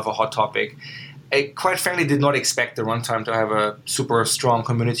be somewhat of a hot topic. I quite frankly did not expect the runtime to have a super strong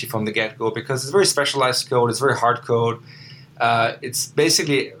community from the get-go, because it's very specialized code, it's very hard code. It's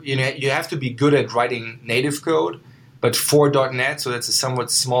basically, you have to be good at writing native code, but for .NET, so that's a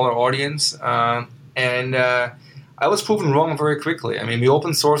somewhat smaller audience. And I was proven wrong very quickly. I mean, we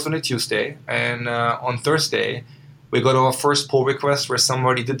open sourced on a Tuesday, and on Thursday, we got our first pull request where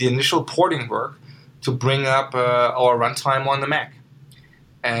somebody did the initial porting work to bring up our runtime on the Mac.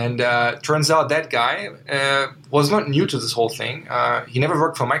 And turns out that guy was not new to this whole thing. He never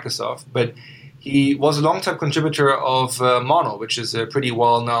worked for Microsoft, but he was a long-time contributor of Mono, which is a pretty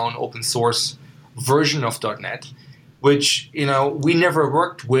well-known open source version of .NET, which we never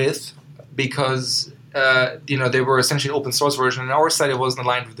worked with because they were essentially open source version. On our side, it wasn't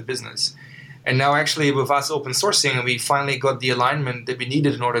aligned with the business. And now actually with us open sourcing, we finally got the alignment that we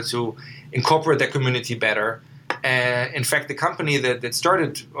needed in order to incorporate that community better. And in fact, the company that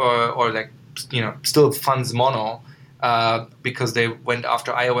started still funds Mono because they went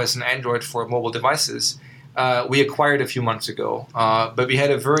after iOS and Android for mobile devices, we acquired a few months ago. But we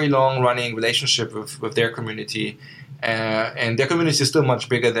had a very long-running relationship with their community. And their community is still much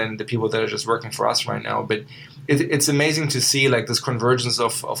bigger than the people that are just working for us right now. But it's amazing to see like this convergence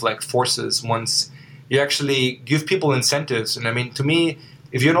of like forces once you actually give people incentives. And I mean, to me,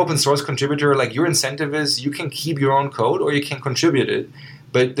 if you're an open source contributor, like your incentive is you can keep your own code or you can contribute it.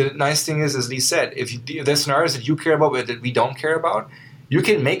 But the nice thing is, as Lee said, if there's scenarios that you care about but that we don't care about, you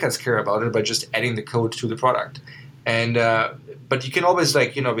can make us care about it by just adding the code to the product. And but you can always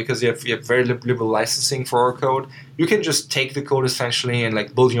because you have very liberal licensing for our code, you can just take the code essentially and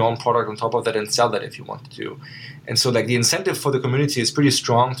like build your own product on top of that and sell that if you wanted to. And so like the incentive for the community is pretty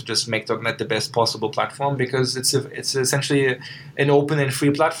strong to just make .NET the best possible platform because it's essentially an open and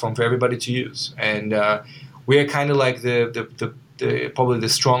free platform for everybody to use. And we are kind of like the probably the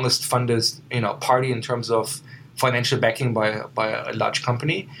strongest funded party in terms of financial backing by a large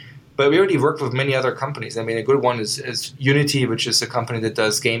company. But we already work with many other companies. I mean, a good one is Unity, which is a company that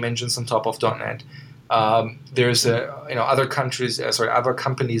does game engines on top of .NET. There's other companies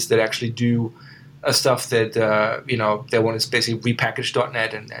that actually do stuff that they want to basically repackage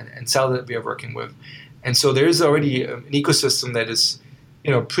 .NET and sell that we are working with. And so there is already an ecosystem that is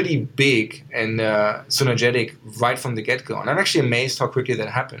pretty big and synergetic right from the get-go. And I'm actually amazed how quickly that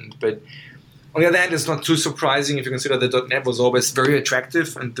happened. But on the other hand, it's not too surprising if you consider that .NET was always very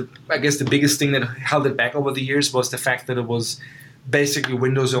attractive. And I guess the biggest thing that held it back over the years was the fact that it was basically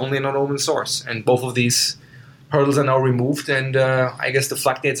Windows only and not open source. And both of these hurdles are now removed. And I guess the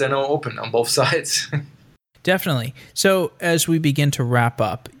floodgates are now open on both sides. Definitely. So as we begin to wrap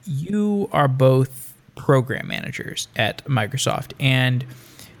up, you are both program managers at Microsoft. And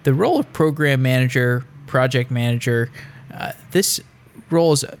the role of program manager, project manager, this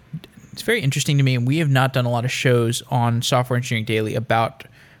role is... It's very interesting to me, and we have not done a lot of shows on Software Engineering Daily about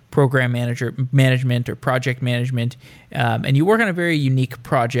program management or project management. And you work on a very unique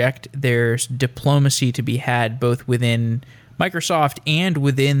project. There's diplomacy to be had both within Microsoft and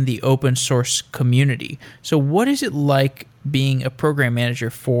within the open source community. So what is it like being a program manager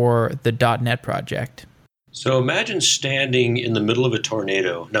for the .NET project? So imagine standing in the middle of a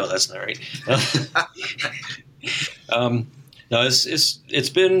tornado. No, that's not right. No, it's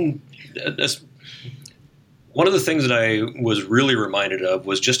been... one of the things that I was really reminded of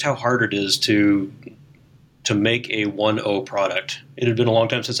was just how hard it is to make a 1.0 product. It had been a long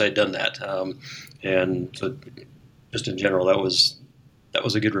time since I'd done that, and so just in general, that was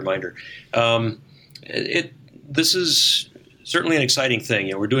a good reminder. This is certainly an exciting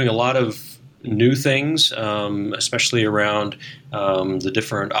thing. We're doing a lot of new things, especially around the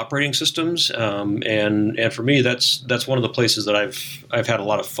different operating systems, and for me, that's one of the places that I've had a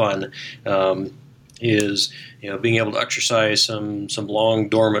lot of fun. Is being able to exercise some long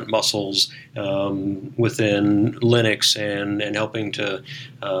dormant muscles within Linux and helping to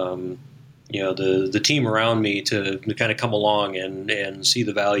the team around me to kind of come along and see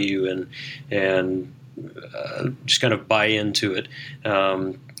the value and just kind of buy into it.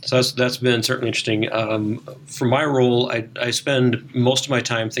 So that's been certainly interesting. For my role, I spend most of my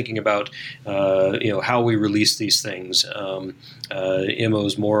time thinking about how we release these things.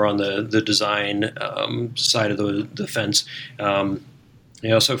 Immo's more on the design side of the fence.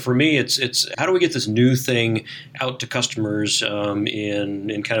 So for me, it's how do we get this new thing out to customers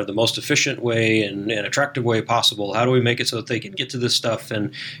in kind of the most efficient way and attractive way possible? How do we make it so that they can get to this stuff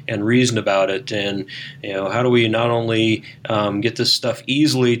and reason about it? And how do we not only get this stuff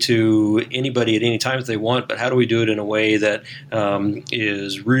easily to anybody at any time that they want, but how do we do it in a way that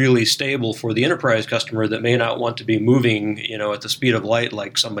is really stable for the enterprise customer that may not want to be moving at the speed of light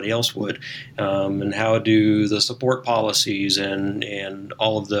like somebody else would? And how do the support policies and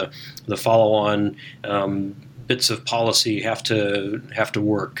all of the follow-on bits of policy have to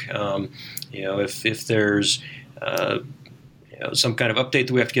work. If there's some kind of update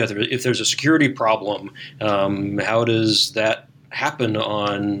that we have to get. If there's a security problem, how does that happen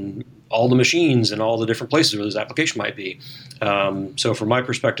on all the machines and all the different places where this application might be? So from my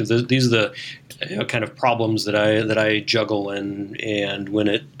perspective, these are the kind of problems that I juggle, and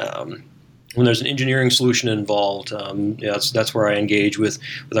when there's an engineering solution involved, that's where I engage with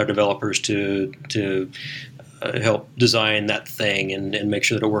our developers to help design that thing and make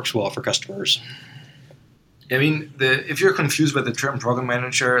sure that it works well for customers. I mean, if you're confused by the term program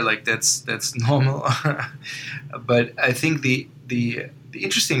manager, like that's normal. But I think the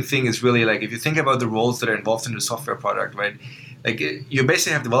interesting thing is really, like, if you think about the roles that are involved in the software product, right? Like, you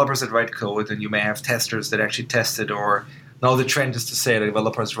basically have developers that write code, and you may have testers that actually test it, or now the trend is to say that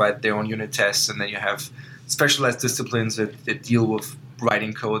developers write their own unit tests, and then you have specialized disciplines that deal with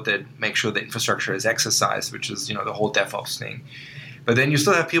writing code that make sure the infrastructure is exercised, which is, the whole DevOps thing. But then you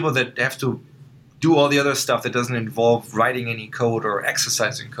still have people that have to do all the other stuff that doesn't involve writing any code or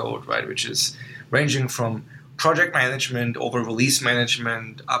exercising code, right? Which is ranging from project management over release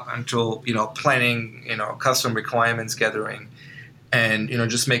management up until, planning, custom requirements gathering, and,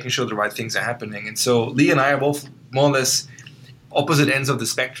 just making sure the right things are happening. And so Lee and I are both more or less opposite ends of the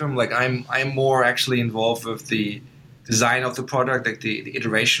spectrum. Like, I'm more actually involved with the design of the product, like the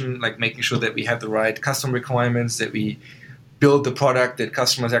iteration, like making sure that we have the right custom requirements, that we build the product that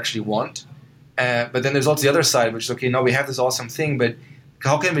customers actually want. But then there's also the other side, which is, okay, now we have this awesome thing, but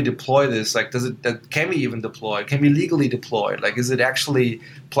how can we deploy this? Like, can we even deploy it? Can we legally deploy it? Like, is it actually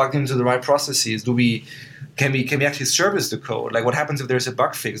plugged into the right processes? Can we actually service the code? Like, what happens if there's a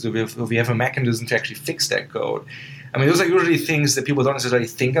bug fix? Do we have a mechanism to actually fix that code? I mean, those are usually things that people don't necessarily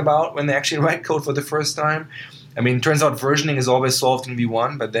think about when they actually write code for the first time. I mean, it turns out versioning is always solved in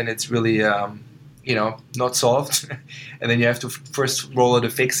V1, but then it's really, not solved. And then you have to first roll out a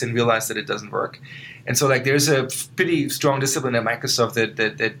fix and realize that it doesn't work. And so, like, there's a pretty strong discipline at Microsoft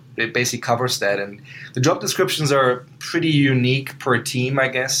that basically covers that. And the job descriptions are pretty unique per team, I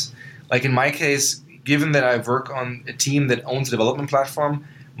guess. Like, in my case, given that I work on a team that owns a development platform,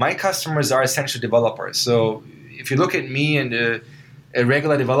 my customers are essentially developers. So if you look at me and a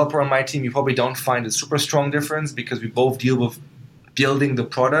regular developer on my team, you probably don't find a super strong difference, because we both deal with building the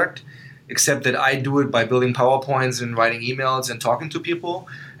product, except that I do it by building PowerPoints and writing emails and talking to people,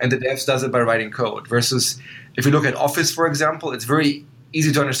 and the devs does it by writing code. Versus if you look at Office, for example, it's very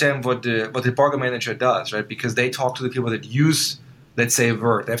easy to understand what the program manager does, right? Because they talk to the people that use, let's say,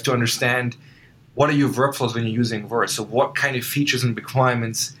 Word. They have to understand, what are your workflows when you're using Word? So what kind of features and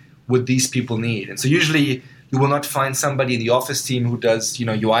requirements would these people need? And so usually you will not find somebody in the Office team who does,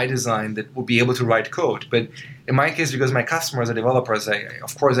 UI design that will be able to write code. But in my case, because my customers are developers,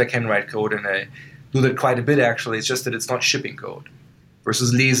 of course I can write code, and I do that quite a bit, actually. It's just that it's not shipping code.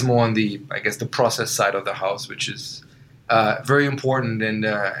 Versus Lee is more on the process side of the house, which is very important,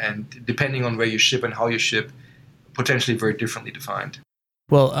 and depending on where you ship and how you ship, potentially very differently defined.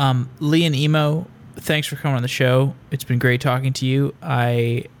 Well, Lee and Immo, thanks for coming on the show. It's been great talking to you.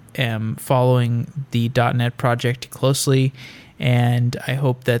 I am following the .NET project closely, and I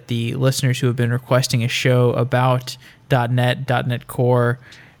hope that the listeners who have been requesting a show about .NET Core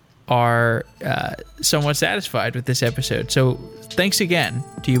are somewhat satisfied with this episode. So thanks again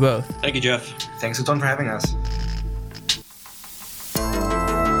to you both. Thank you, Jeff. Thanks a ton for having us.